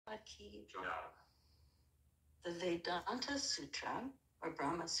The Vedanta Sutra, or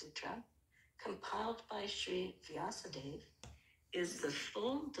Brahma Sutra, compiled by Sri Vyasadeva, is the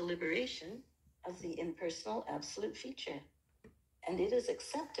full deliberation of the impersonal absolute feature, and it is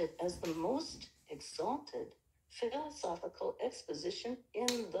accepted as the most exalted philosophical exposition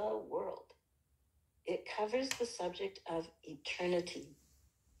in the world. It covers the subject of eternity,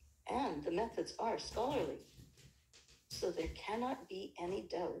 and the methods are scholarly, so there cannot be any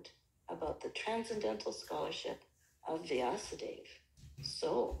doubt about the transcendental scholarship of Vyasadeva.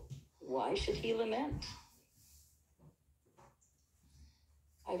 So, why should he lament?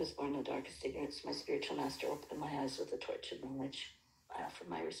 I was born in the darkest ignorance. My spiritual master opened my eyes with the torch of knowledge. I offer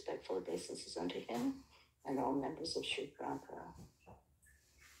my respectful obeisances unto him and all members of Sri Parampara.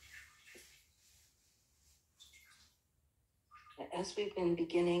 As we've been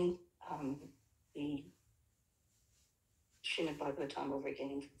beginning the Srimad Bhagavatam, we're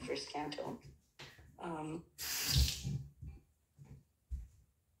beginning first canto.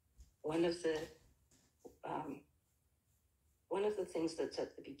 One of the things that's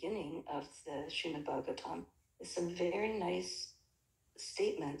at the beginning of the Srimad Bhagavatam is some very nice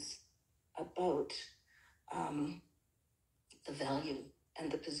statements about the value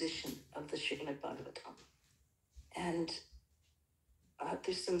and the position of the Srimad Bhagavatam. And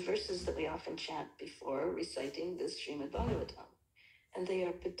there's some verses that we often chant before reciting this Srimad Bhagavatam, and they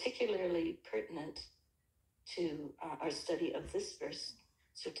are particularly pertinent to our study of this verse.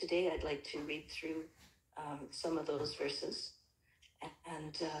 So today I'd like to read through some of those verses,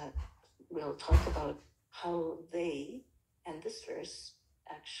 and we'll talk about how they and this verse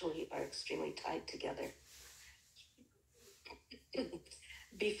actually are extremely tied together.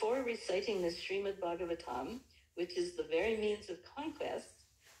 Before reciting the Srimad Bhagavatam, which is the very means of conquest,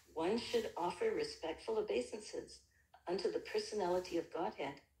 one should offer respectful obeisances unto the personality of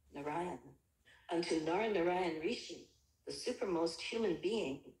Godhead, Narayan, unto Narayan Rishi, the supermost human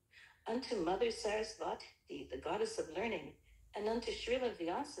being, unto Mother Sarasvati, the goddess of learning, and unto Srila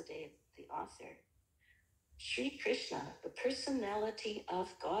Vyasadeva, the author. Sri Krishna, the personality of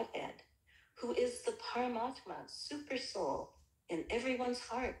Godhead, who is the Paramatma, super soul, in everyone's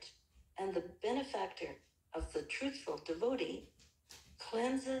heart, and the benefactor of the truthful devotee,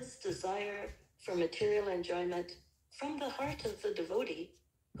 cleanses desire for material enjoyment from the heart of the devotee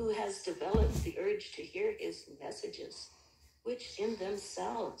who has developed the urge to hear his messages, which in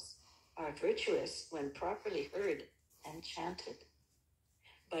themselves are virtuous when properly heard and chanted.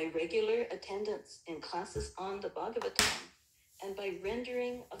 By regular attendance in classes on the Bhagavatam, and by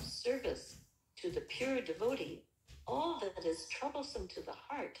rendering of service to the pure devotee, all that is troublesome to the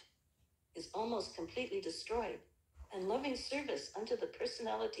heart is almost completely destroyed, and loving service unto the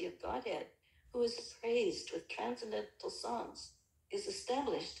personality of Godhead, who is praised with transcendental songs, is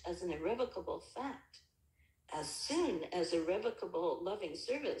established as an irrevocable fact. As soon as irrevocable loving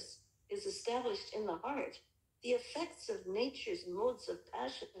service is established in the heart, the effects of nature's modes of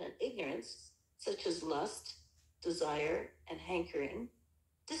passion and ignorance, such as lust, desire, and hankering,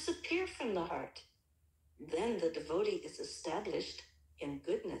 disappear from the heart. Then the devotee is established in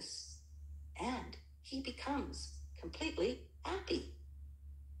goodness, and he becomes completely happy.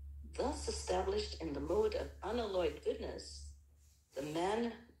 Thus established in the mode of unalloyed goodness, the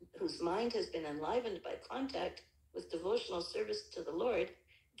man whose mind has been enlivened by contact with devotional service to the Lord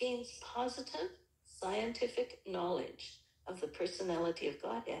gains positive scientific knowledge of the personality of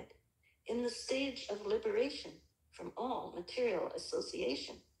Godhead in the stage of liberation from all material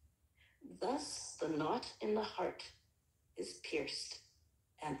association. Thus the knot in the heart is pierced,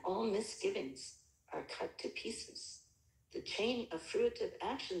 and all misgivings are cut to pieces. The chain of fruitive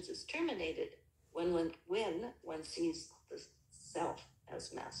actions is terminated when one sees the self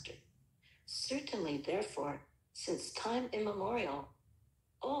as master. Certainly, therefore, since time immemorial,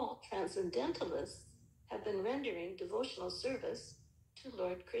 all transcendentalists have been rendering devotional service to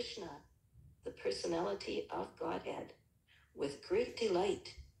Lord Krishna, the personality of Godhead, with great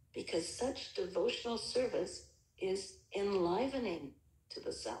delight, because such devotional service is enlivening to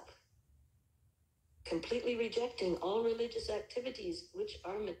the self. Completely rejecting all religious activities which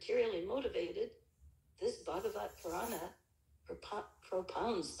are materially motivated, this Bhagavat Purana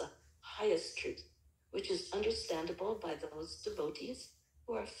propounds the highest truth, which is understandable by those devotees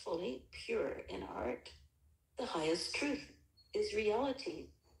who are fully pure in heart. The highest truth is reality,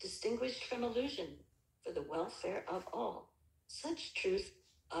 distinguished from illusion, for the welfare of all. Such truth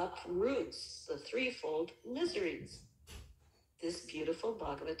uproots the threefold miseries. This beautiful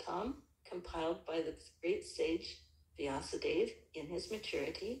Bhagavatam, compiled by the great sage Vyasadeva in his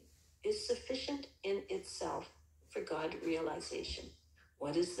maturity, is sufficient in itself for God realization.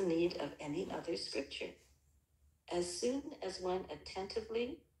 What is the need of any other scripture? As soon as one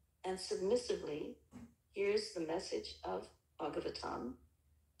attentively and submissively hears the message of Bhagavatam,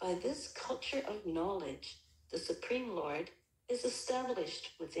 by this culture of knowledge, the Supreme Lord is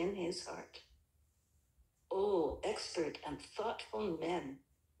established within his heart. O expert and thoughtful men,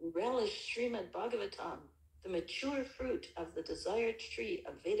 relish Srimad Bhagavatam, the mature fruit of the desired tree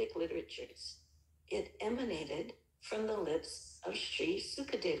of Vedic literatures. It emanated from the lips of Sri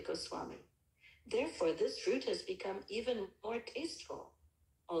Sukadev Goswami. Therefore, this fruit has become even more tasteful.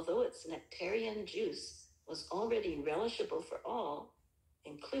 Although its nectarian juice was already relishable for all,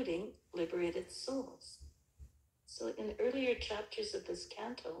 including liberated souls. So in earlier chapters of this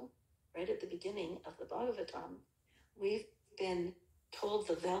canto, right at the beginning of the Bhagavatam, we've been told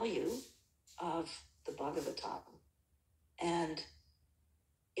the value of the Bhagavatam. And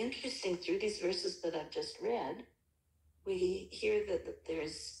interesting, through these verses that I've just read, we hear that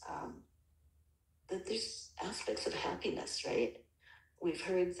there's aspects of happiness, right? We've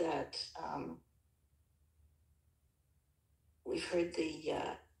heard that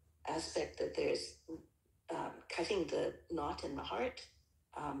the aspect that there's cutting the knot in the heart,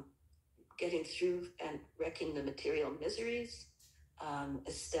 getting through and wrecking the material miseries,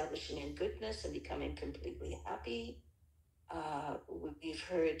 establishing in goodness and becoming completely happy. We've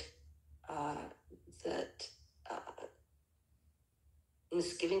heard that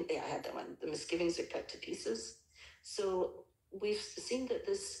misgiving, I had that one, the misgivings are cut to pieces. So we've seen that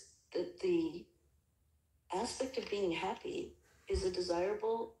the aspect of being happy is a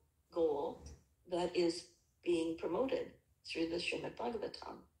desirable goal that is being promoted through the Srimad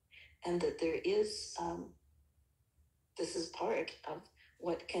Bhagavatam, and that there is, this is part of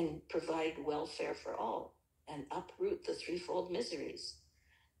what can provide welfare for all and uproot the threefold miseries.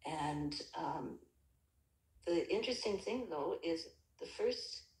 And the interesting thing, though, is the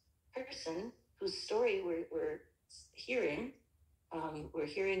first person whose story we're hearing, we're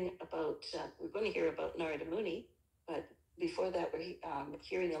going to hear about Narada Muni, but before that we're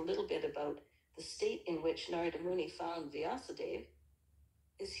hearing a little bit about the state in which Narada Muni found Vyasadeva.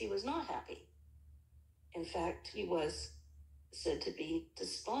 Is he was not happy. In fact, he was said to be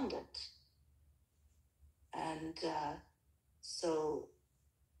despondent. And so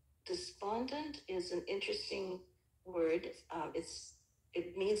despondent is an interesting word.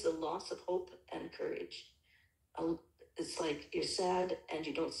 It means a loss of hope and courage. It's like you're sad and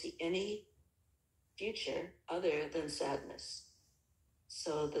you don't see any future other than sadness.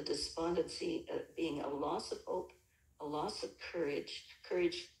 So the despondency being a loss of hope, a loss of courage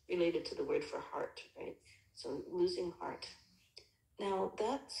related to the word for heart, right? So losing heart. Now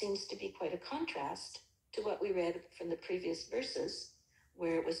that seems to be quite a contrast to what we read from the previous verses,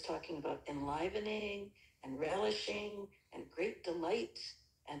 where it was talking about enlivening and relishing and great delight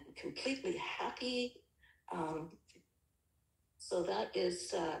and completely happy. So that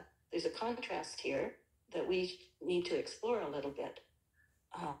is, there's a contrast here that we need to explore a little bit.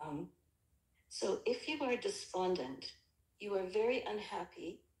 So if you are despondent, you are very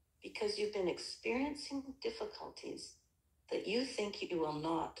unhappy because you've been experiencing difficulties that you think you will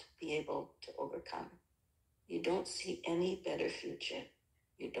not be able to overcome. You don't see any better future.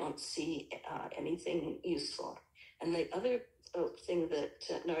 You don't see anything useful. And the other thing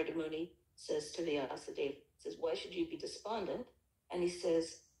that Narada Muni says to Vyasadeva, says, why should you be despondent? And he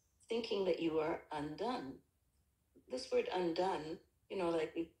says, thinking that you are undone. This word undone,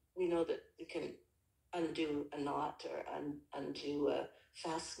 like we know that you can undo a knot or undo a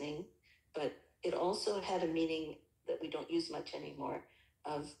fastening, but it also had a meaning that we don't use much anymore,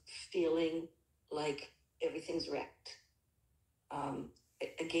 of feeling like everything's wrecked.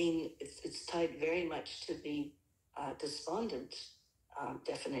 Again, it's tied very much to the despondent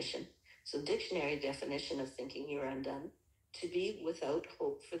definition. So dictionary definition of thinking you're undone, to be without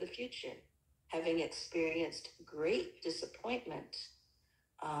hope for the future, having experienced great disappointment,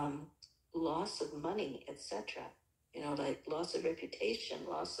 loss of money, etc. Like loss of reputation,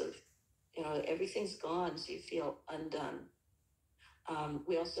 loss of, everything's gone, so you feel undone.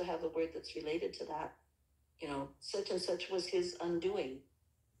 We also have a word that's related to that, such and such was his undoing.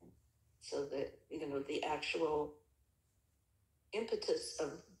 So that, the actual impetus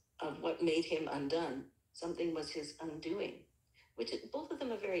of what made him undone, something was his undoing, which both of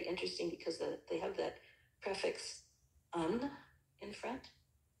them are very interesting because they have that prefix un in front.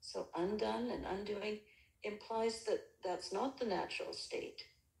 So undone and undoing implies that that's not the natural state.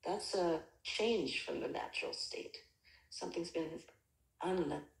 That's a change from the natural state. Something's been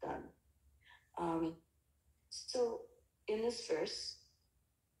undone. So in this verse,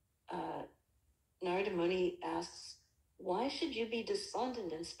 Narada Muni asks, Why should you be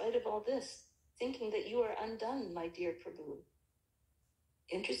despondent in spite of all this, thinking that you are undone, my dear Prabhu?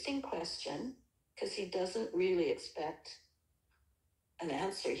 Interesting question, because he doesn't really expect an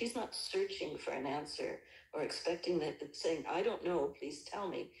answer. He's not searching for an answer or expecting that, saying, I don't know, please tell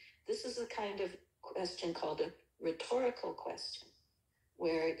me. This is a kind of question called a rhetorical question,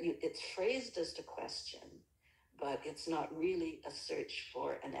 where it's phrased as a question, but it's not really a search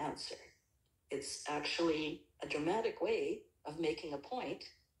for an answer. It's actually a dramatic way of making a point,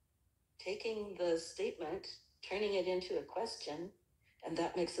 taking the statement, turning it into a question, and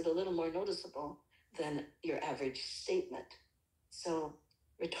that makes it a little more noticeable than your average statement. So,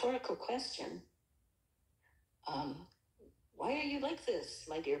 rhetorical question, why are you like this,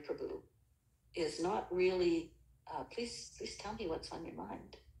 my dear Prabhu, is not really, please tell me what's on your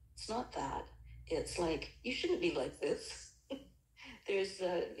mind. It's not that. It's like, you shouldn't be like this. There's,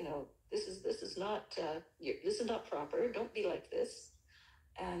 this is not proper. Don't be like this.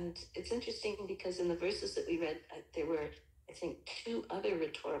 And it's interesting because in the verses that we read, there were, I think, two other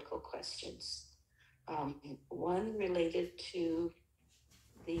rhetorical questions. One related to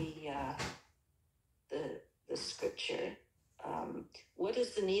the scripture. What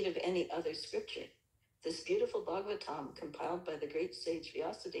is the need of any other scripture? This beautiful Bhagavatam, compiled by the great sage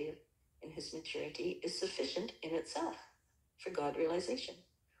Vyasadeva in his maturity, is sufficient in itself for God realization.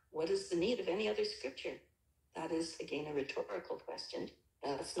 What is the need of any other scripture? That is, again, a rhetorical question.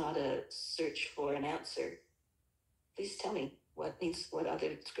 That's not a search for an answer. Please tell me what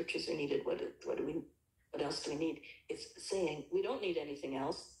other scriptures are needed. What else do we need? It's saying we don't need anything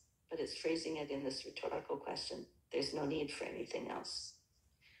else, but it's phrasing it in this rhetorical question. There's no need for anything else.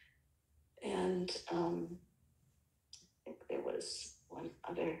 And I think there was one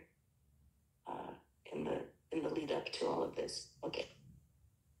other in the lead up to all of this. Okay,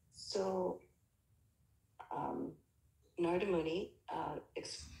 so Narada Muni,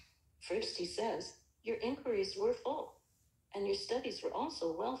 first he says, your inquiries were full, and your studies were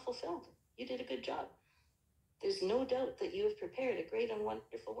also well fulfilled. You did a good job. There's no doubt that you have prepared a great and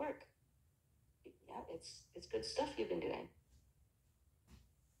wonderful work. Yeah, it's good stuff you've been doing.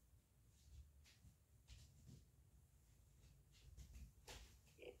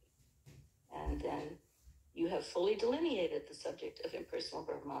 And then you have fully delineated the subject of impersonal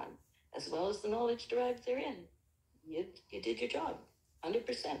Brahman, as well as the knowledge derived therein. You did your job, 100%.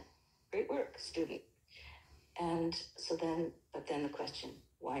 Great work, student. And so then the question,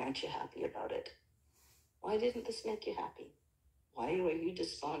 why aren't you happy about it? Why didn't this make you happy? Why are you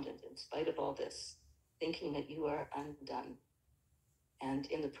despondent in spite of all this, thinking that you are undone? And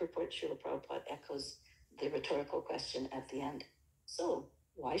in the purport, Srila Prabhupada echoes the rhetorical question at the end. So,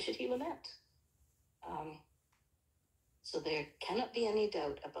 why should he lament? So there cannot be any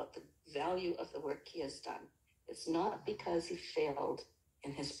doubt about the value of the work he has done. It's not because he failed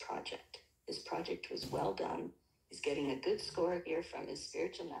in his project. His project was well done. He's getting a good score here from his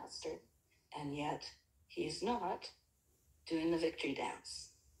spiritual master, and yet he's not doing the victory dance.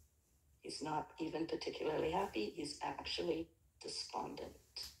 He's not even particularly happy. He's actually despondent.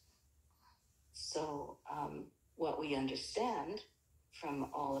 So what we understand from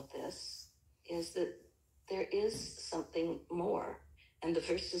all of this is that there is something more. And the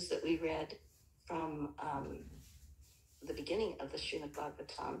verses that we read from the beginning of the Srimad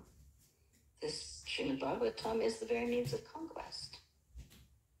Bhagavatam, this Srimad Bhagavatam is the very means of conquest.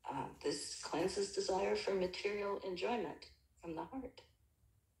 This cleanses desire for material enjoyment from the heart.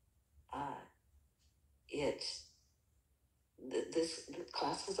 The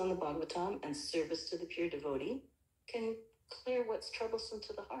classes on the Bhagavatam and service to the pure devotee can clear what's troublesome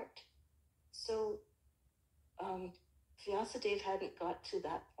to the heart. So Vyasadeva hadn't got to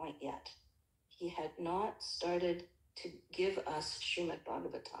that point yet. He had not started to give us Srimad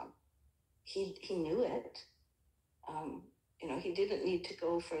Bhagavatam. He knew it. He didn't need to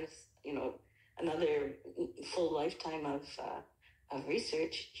go for another full lifetime of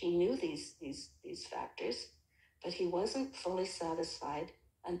research. He knew these factors, but he wasn't fully satisfied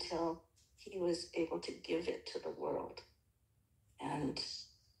until he was able to give it to the world. And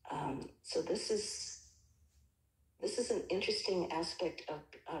so this is an interesting aspect of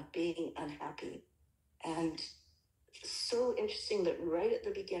being unhappy, and so interesting that right at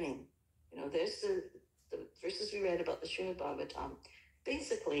the beginning, there's the verses we read about the Srimad Bhagavatam,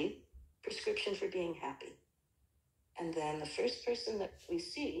 basically prescription for being happy. And then the first person that we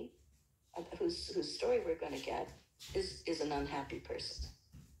see, whose story we're going to get, is an unhappy person.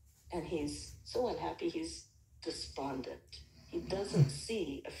 And he's so unhappy, he's despondent. He doesn't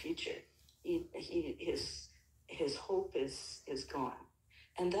see a future. His hope is gone.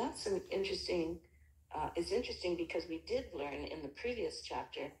 And that's an interesting it's interesting because we did learn in the previous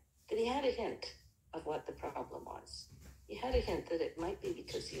chapter that he had a hint of what the problem was. He had a hint that it might be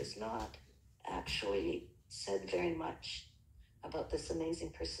because he has not actually said very much about this amazing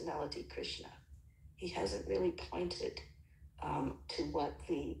personality, Krishna. He hasn't really pointed to what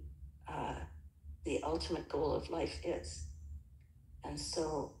the ultimate goal of life is. And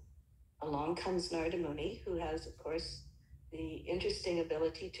so along comes Narada Muni, who has, of course, the interesting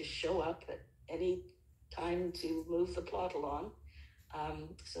ability to show up at any time to move the plot along.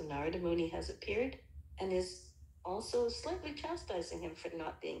 So Narada Muni has appeared and is also slightly chastising him for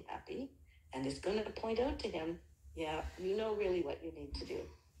not being happy, and is going to point out to him, yeah, you know really what you need to do.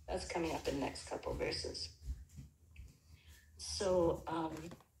 That's coming up in the next couple verses. So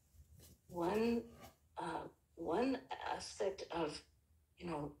one aspect of,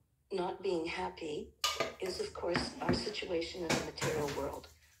 not being happy is, of course, our situation in the material world.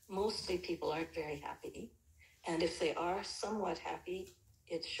 Mostly people aren't very happy. And if they are somewhat happy,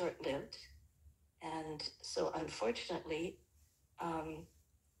 it's short-lived. And so unfortunately,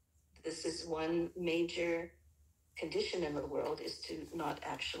 this is one major condition in the world, is to not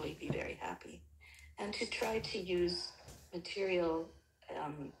actually be very happy. And to try to use material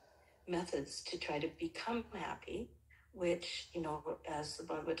methods to try to become happy, which, as the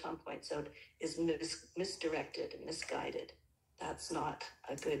Bhagavatam points out, is misdirected and misguided. That's not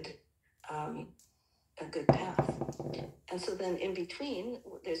a good path. And so then in between,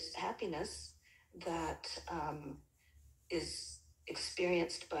 there's happiness that is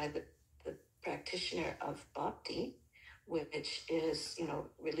experienced by the practitioner of bhakti, which is,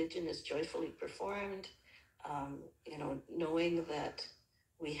 religion is joyfully performed, knowing that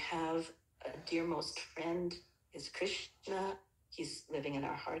we have a dearmost friend is Krishna. He's living in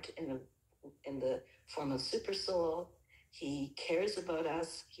our heart in the form of super soul. He cares about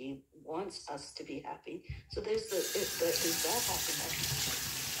us. He wants us to be happy. So there's that happiness.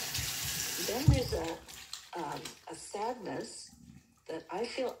 Then there's a sadness that I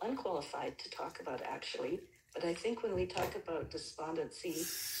feel unqualified to talk about, actually. But I think when we talk about despondency,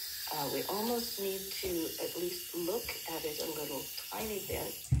 we almost need to at least look at it a little tiny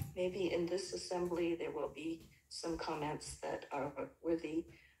bit. Maybe in this assembly there will be some comments that are worthy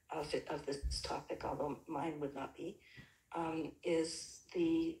of this topic, although mine would not be. Is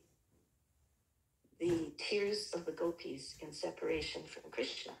the tears of the gopis in separation from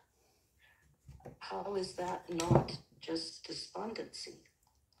Krishna. How is that not just despondency?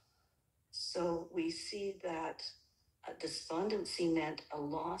 So we see that despondency meant a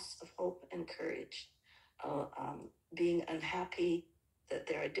loss of hope and courage, being unhappy that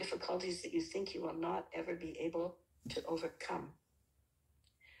there are difficulties that you think you will not ever be able to overcome.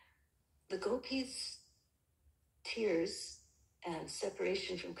 The gopis' tears and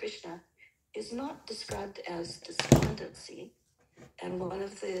separation from Krishna is not described as despondency. And one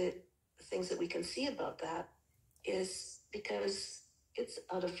of the things that we can see about that is because it's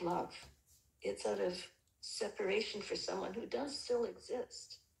out of love. It's out of separation for someone who does still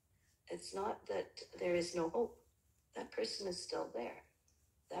exist. It's not that there is no hope. That person is still there.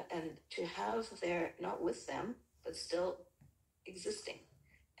 And to have there, not with them, but still existing.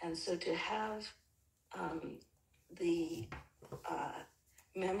 And so to have the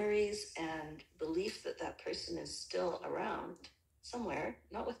memories and belief that that person is still around somewhere,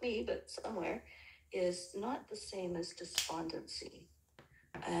 not with me, but somewhere, is not the same as despondency.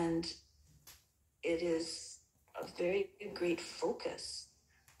 And it is a very great focus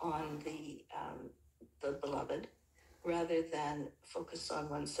on the beloved, rather than focus on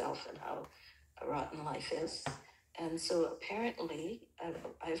oneself and how rotten life is. And so apparently,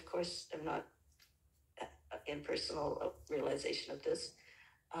 I of course am not in personal realization of this,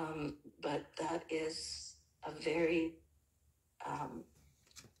 but that is a very,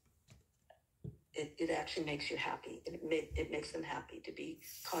 it actually makes you happy. It makes them happy to be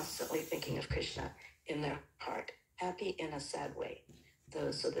constantly thinking of Krishna in their heart, happy in a sad way.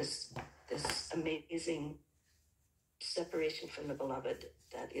 So this amazing separation from the beloved,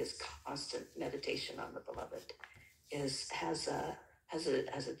 that is constant meditation on the beloved, has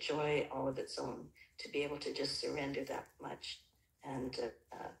a joy all of its own, to be able to just surrender that much. And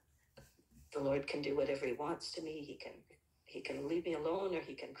the Lord can do whatever he wants to me. He can leave me alone, or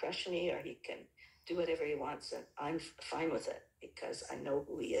he can crush me, or he can do whatever he wants, and I'm fine with it because I know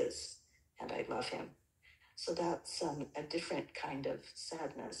who he is and I love him. So that's a different kind of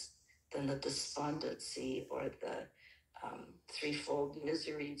sadness than the despondency or the threefold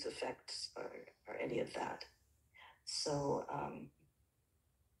miseries effects or any of that. So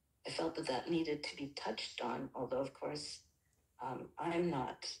I felt that needed to be touched on, although of course I'm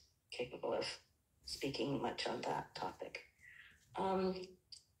not capable of speaking much on that topic.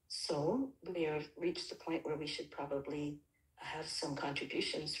 So we have reached the point where we should probably have some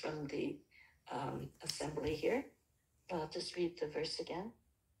contributions from the assembly here. I'll just read the verse again.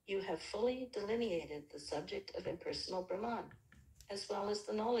 You have fully delineated the subject of impersonal Brahman, as well as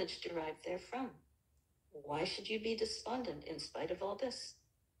the knowledge derived therefrom. Why should you be despondent in spite of all this,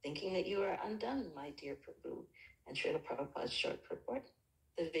 thinking that you are undone, my dear Prabhu? And Srila Prabhupada's short purport.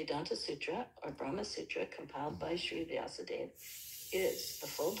 The Vedanta Sutra, or Brahma Sutra, compiled by Sri Vyasadeva, is the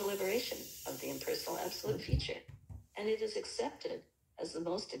full deliberation of the impersonal absolute feature, and it is accepted as the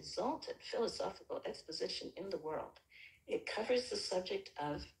most exalted philosophical exposition in the world. It covers the subject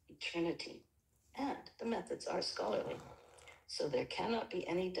of eternity, and the methods are scholarly. So there cannot be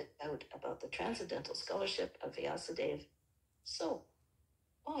any doubt about the transcendental scholarship of Vyasadeva. So,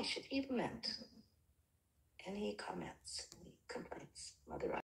 why should he lament? Any comments, any complaints, Mother